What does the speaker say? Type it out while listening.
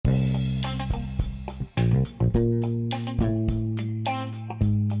Let's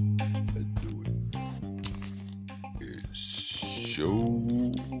do it. It's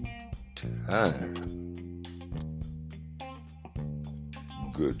show time.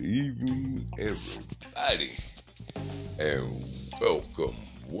 Good evening, everybody, and welcome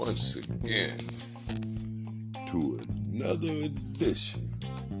once again to another edition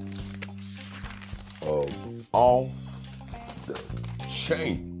of Off the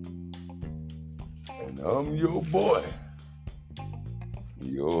Chain. And I'm your boy,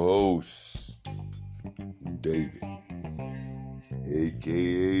 your host, David,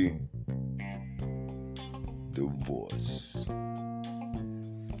 aka The Voice.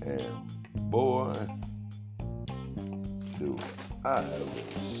 And boy, do I have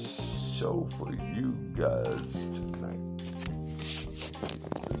a show for you guys tonight.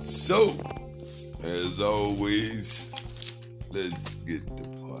 So, as always, let's get the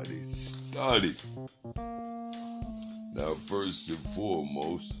party started. Now, first and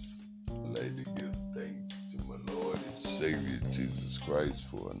foremost, I'd like to give thanks to my Lord and Savior Jesus Christ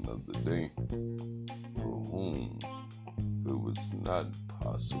for another day, for whom it was not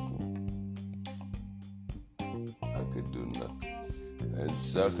possible I could do nothing. And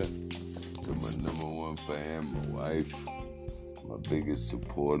second, to my number one fan, my wife, my biggest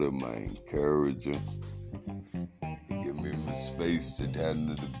supporter, my encourager, to give me my space to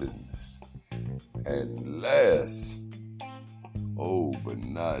handle the business. And last, but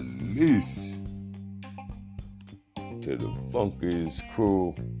not least, to the funkiest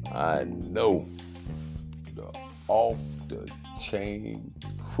crew I know, the Off the Chain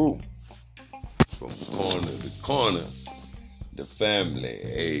crew, from corner to corner, the family.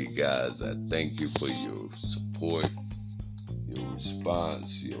 Hey guys, I thank you for your support, your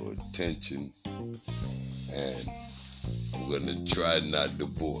response, your attention, and I'm gonna try not to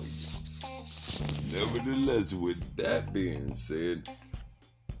bore you. Nevertheless, with that being said,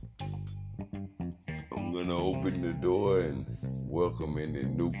 I'm gonna open the door and welcome any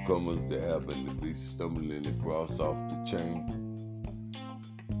newcomers that happen to be stumbling across Off the Chain.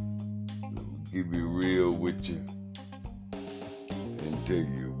 I'm gonna keep it real with you and tell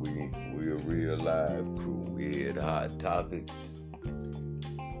you we're a real live crew. We hit hot topics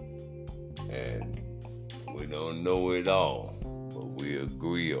and we don't know it all, but we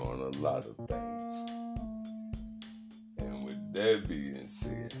agree on a lot of things. And with that being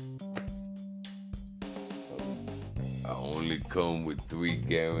said, I only come with 3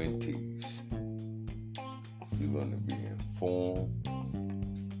 guarantees. You're going to be informed,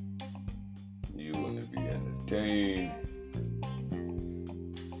 you're going to be entertained,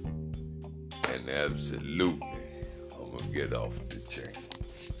 and absolutely, I'm going to get off the chain.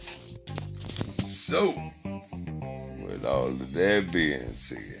 So, with all of that being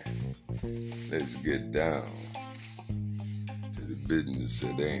said, let's get down to the business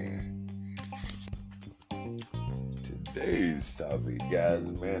at hand. Today's topic, guys,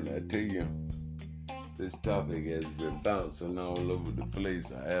 man, I tell you, this topic has been bouncing all over the place.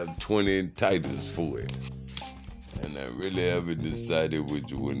 I have 20 titles for it, and I really haven't decided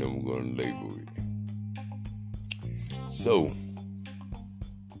which one I'm going to label it. So,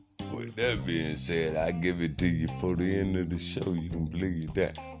 with that being said, I give it to you for the end of the show. You can believe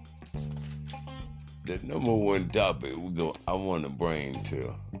that. The number one topic I want to bring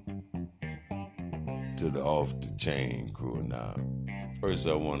to the Off the Chain crew. Now, first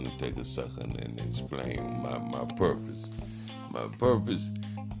I want to take a second and explain my purpose. My purpose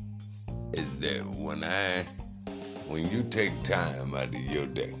is that when you take time out of your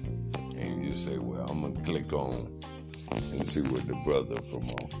day and you say, well, I'm going to click on and see what the brother from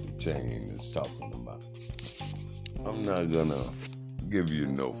Off the Chain is talking about. I'm not going to give you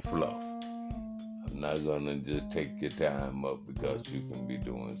no fluff. I'm not going to just take your time up because you can be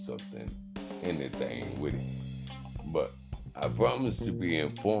doing anything with it. But I promise to be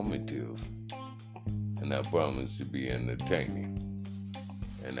informative, and I promise to be entertaining,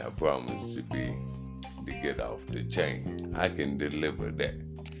 and I promise to get off the chain. I can deliver that.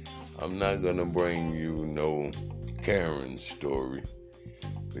 I'm not going to bring you no Karen story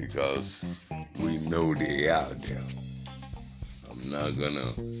because we know they out there. I'm not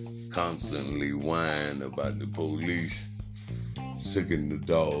gonna constantly whine about the police sicking the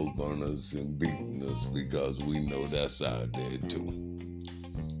dog on us and beating us because we know that's out there too.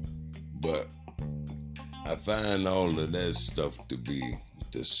 But I find all of that stuff to be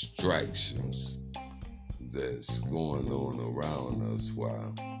distractions that's going on around us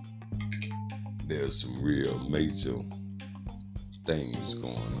while there's some real major things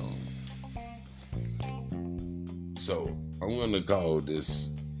going on. So I'm going to call this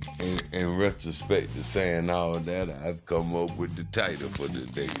in retrospect to saying all that, I've come up with the title for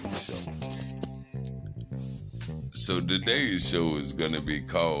today's show. So today's show is going to be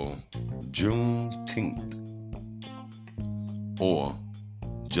called Juneteenth, or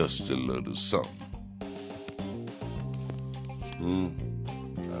Just a Little Something.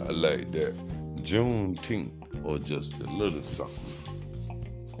 I like that. Juneteenth, or Just a Little Something.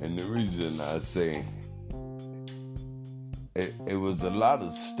 And the reason I say it was a lot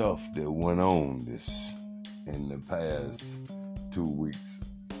of stuff that went on in the past 2 weeks.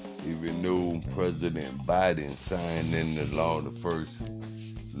 Even though President Biden signed into law the first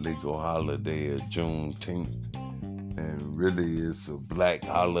legal holiday of Juneteenth, and really it's a black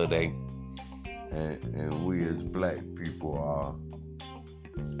holiday, and we as black people are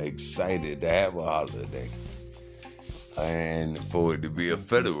excited to have a holiday, and for it to be a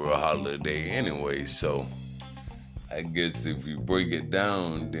federal holiday anyway. So I guess if you break it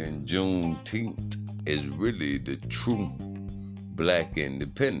down, then Juneteenth is really the true Black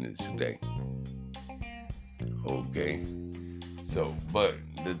Independence Day. Okay? So, but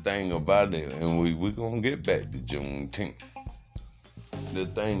the thing about it, and we're going to get back to Juneteenth. The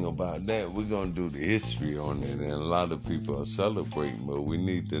thing about that, we're going to do the history on it, and a lot of people are celebrating, but we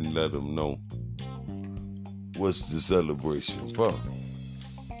need to let them know what's the celebration for.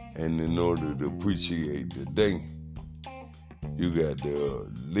 And in order to appreciate the day, you got to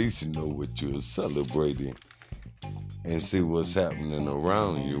at least know what you're celebrating and see what's happening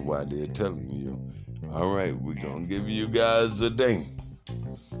around you while they're telling you, all right, we're going to give you guys a day.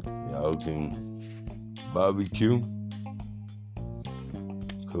 Y'all can barbecue,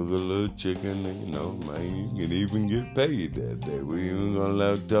 cook a little chicken, man, you can even get paid that day. We ain't going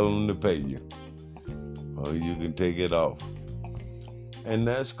to tell them to pay you. Or you can take it off. And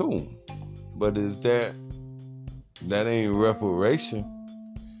that's cool. But is that ain't reparation?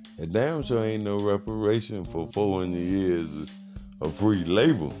 It damn sure ain't no reparation for 400 years of free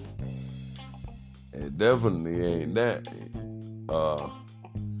labor. It definitely ain't that.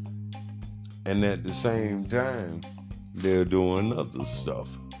 And at the same time, they're doing other stuff.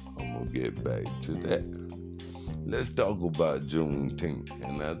 I'm going to get back to that. Let's talk about Juneteenth.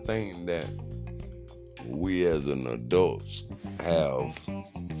 And I think that we as an adults have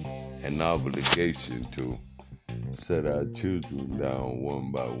an obligation to set our children down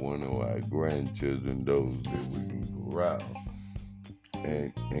one by one, or our grandchildren, those that we can corral,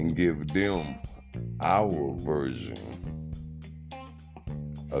 and give them our version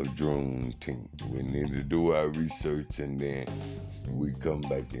of Juneteenth. We need to do our research, and then we come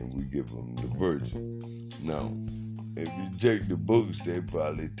back and we give them the version. Now, if you check the books, they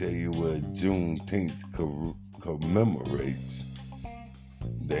probably tell you what Juneteenth commemorates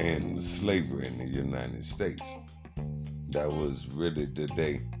the end of slavery in the United States. That was really the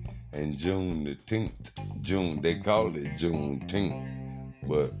day. And June the 10th, they call it Juneteenth,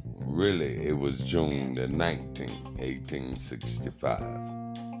 but really it was June the 19th, 1865.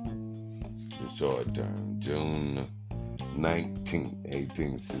 The short term, June 19th,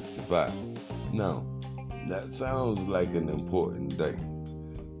 1865. Now, that sounds like an important day,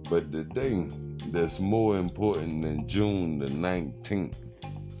 but the day that's more important than June the 19th,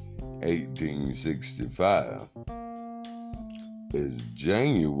 1865 is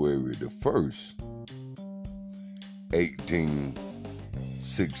January the 1st,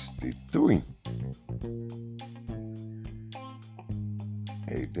 1863.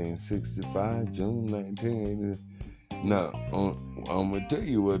 1865, June 19th. Now, I'm going to tell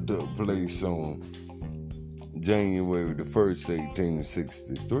you what took place on January the 1st,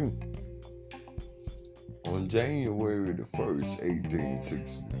 1863. On January the 1st,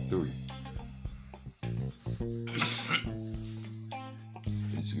 1863,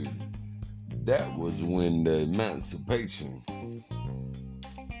 that was when the Emancipation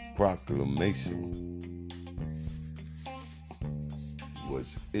Proclamation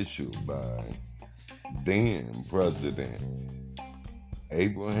was issued by then President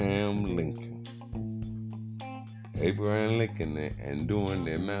Abraham Lincoln. And during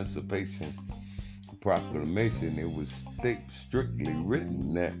the Emancipation Proclamation, it was strictly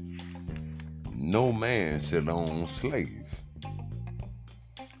written that no man should own slaves.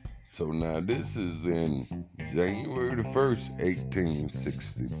 So now this is in January the 1st,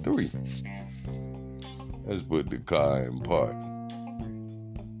 1863. Let's put the car in park.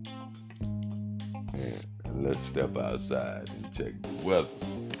 And let's step outside and check the weather.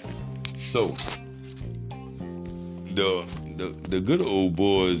 So, the good old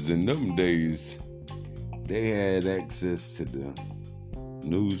boys in them days, they had access to the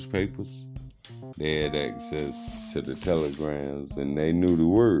newspapers, They had access to the telegrams, and they knew the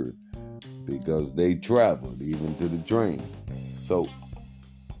word because they traveled even to the train. So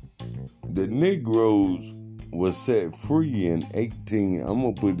the Negroes were set free in I'm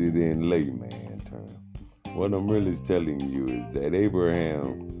going to put it in layman terms. What I'm really telling you is that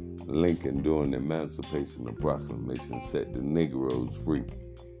Abraham Lincoln, during the Emancipation Proclamation, set the Negroes free,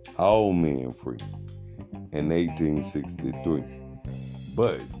 all men free, in 1863.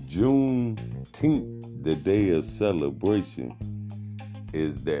 But Juneteenth, the day of celebration,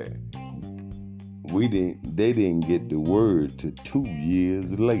 is that they didn't get the word till 2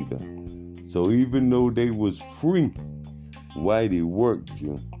 years later. So even though they was free, Whitey worked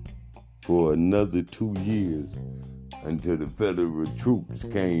you for another 2 years until the federal troops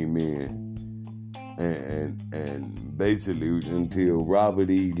came in, and basically until Robert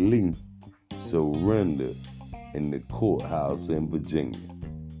E. Lee surrendered in the courthouse in Virginia.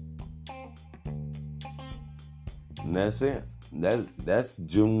 And that's it. That's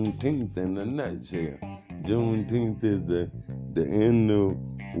Juneteenth in a nutshell. Juneteenth is the end of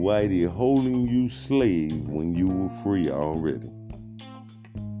Whitey holding you slave when you were free already.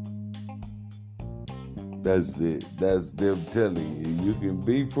 That's them telling you can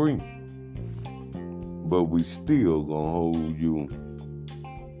be free, but we still gonna hold you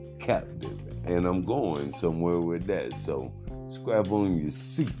captive. And I'm going somewhere with that, so strap on your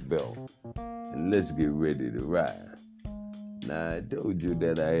seatbelt and let's get ready to ride. Now, I told you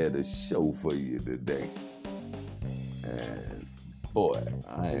that I had a show for you today, and boy,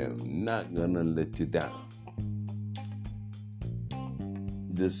 I am not gonna let you down.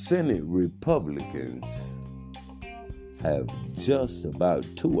 The Senate Republicans have just about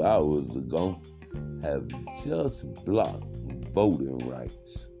 2 hours ago have just blocked voting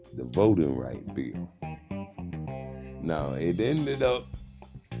rights, the voting right bill. Now, it ended up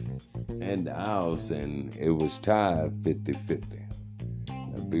in the House and it was tied 50-50.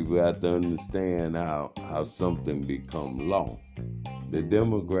 Now, people have to understand how something become law. The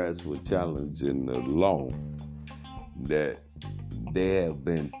Democrats were challenging the law that they have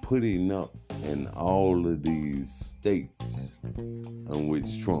been putting up in all of these states in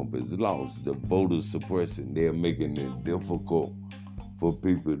which Trump has lost. The voter suppression, they're making it difficult for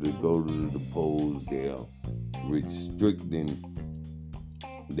people to go to the polls. They're restricting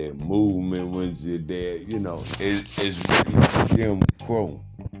their movement once you're there. You know, it's really Jim Crow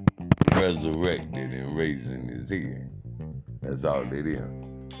resurrected and raising his head. That's all it is.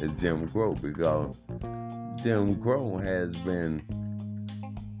 It's Jim Crow, because Jim Crow has been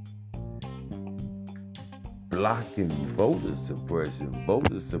blocking voter suppression.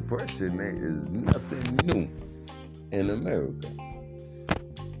 Voter suppression is nothing new in America.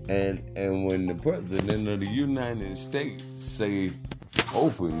 And when the president of the United States say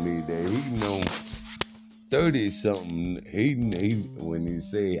openly that he know 30-something, when he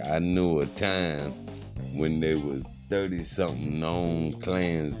say, I knew a time when there was 30-something known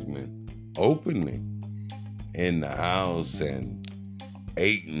Klansmen openly in the House and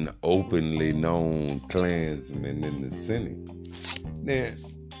 8 openly known Klansmen in the Senate.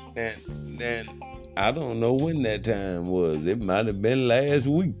 Then I don't know when that time was. It might have been last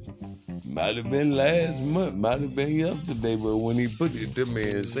week, might have been last month, might have been yesterday. But when he put it to me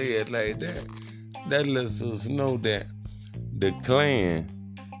and said it like that, that lets us know that the Klan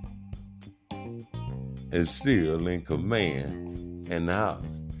is still in command in the House.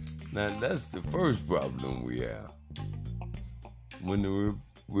 Now, that's the first problem we have. When the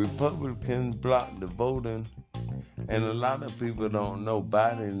Republicans blocked the voting, and a lot of people don't know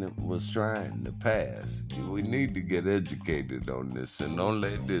Biden was trying to pass. We need to get educated on this and don't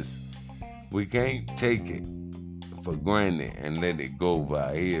let this, we can't take it for granted and let it go over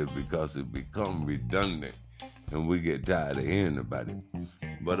our head because it become redundant and we get tired of hearing about it.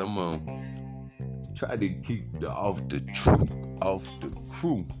 But I'm going to try to keep off the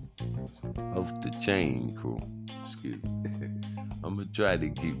chain crew. Excuse me. I'm going to try to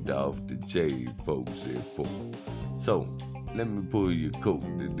keep the off the chain folks here for. So, let me pull your coat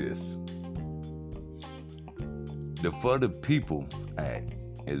to this. The For the People Act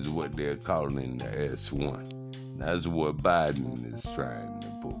is what they're calling the S1. That's what Biden is trying to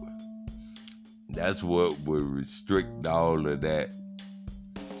pull. That's what will restrict all of that.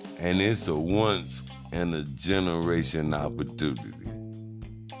 And it's a once in a generation opportunity.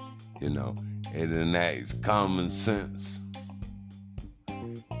 You know, it enacts common sense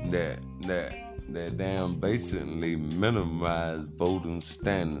that damn basically minimize voting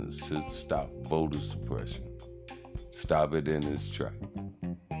standards to stop voter suppression. Stop it in its track.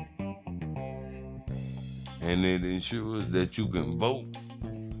 And it ensures that you can vote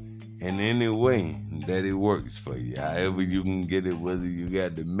in any way that it works for you. However you can get it, whether you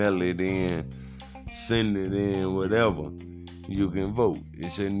got to mail it in, send it in, whatever, you can vote.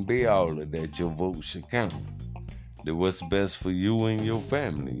 It shouldn't be all of that. Your vote should count. Do what's best for you and your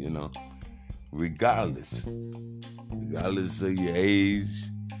family, regardless of your age,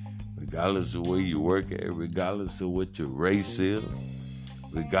 regardless of where you work at, regardless of what your race is,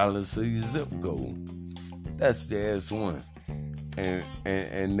 regardless of your zip code. That's the S1.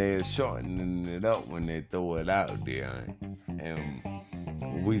 And they're shortening it up when they throw it out there. And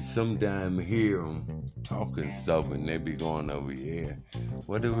we sometimes hear them talking stuff and they be going over here.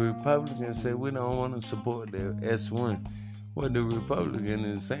 Well, the Republicans say we don't want to support the S1. What the Republican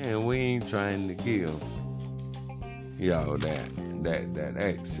is saying, we ain't trying to give y'all that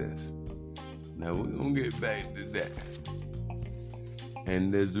access. Now we're gonna get back to that.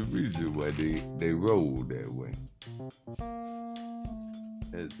 And there's a reason why they roll that way.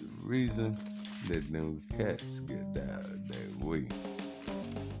 There's a reason that them cats get down that way.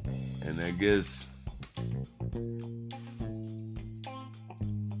 And I guess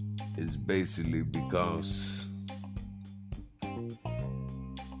it's basically because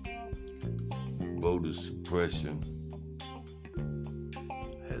voter suppression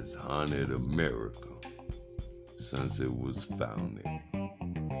has haunted America since it was founded.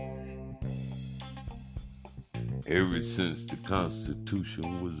 Ever since the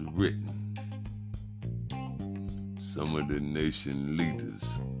Constitution was written, some of the nation leaders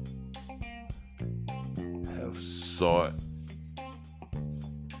have sought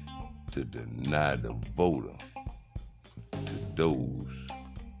to deny the voter to those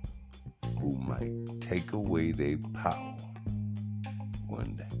who might take away their power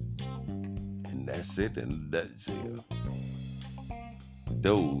one day. And that's it in a nutshell.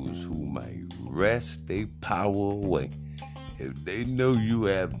 Those who might wrest their power away. If they know you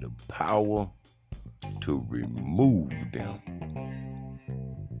have the power to remove them,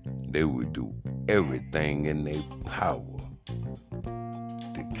 they would do everything in their power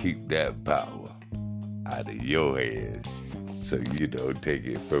to keep that power out of your hands so you don't take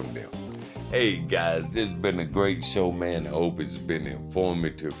it from them. Hey guys, this has been a great show, man. I hope it's been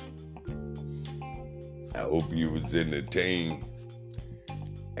informative. I hope you was entertained.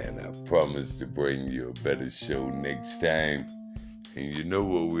 And I promise to bring you a better show next time. And you know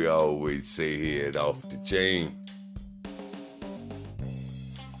what we always say here at Off the Chain?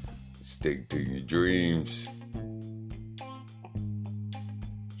 Stick to your dreams.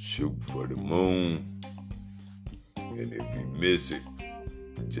 Shoot for the moon. And if you miss it,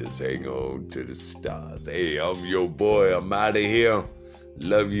 just hang on to the stars. Hey, I'm your boy. I'm out of here.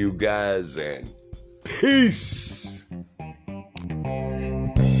 Love you guys and peace.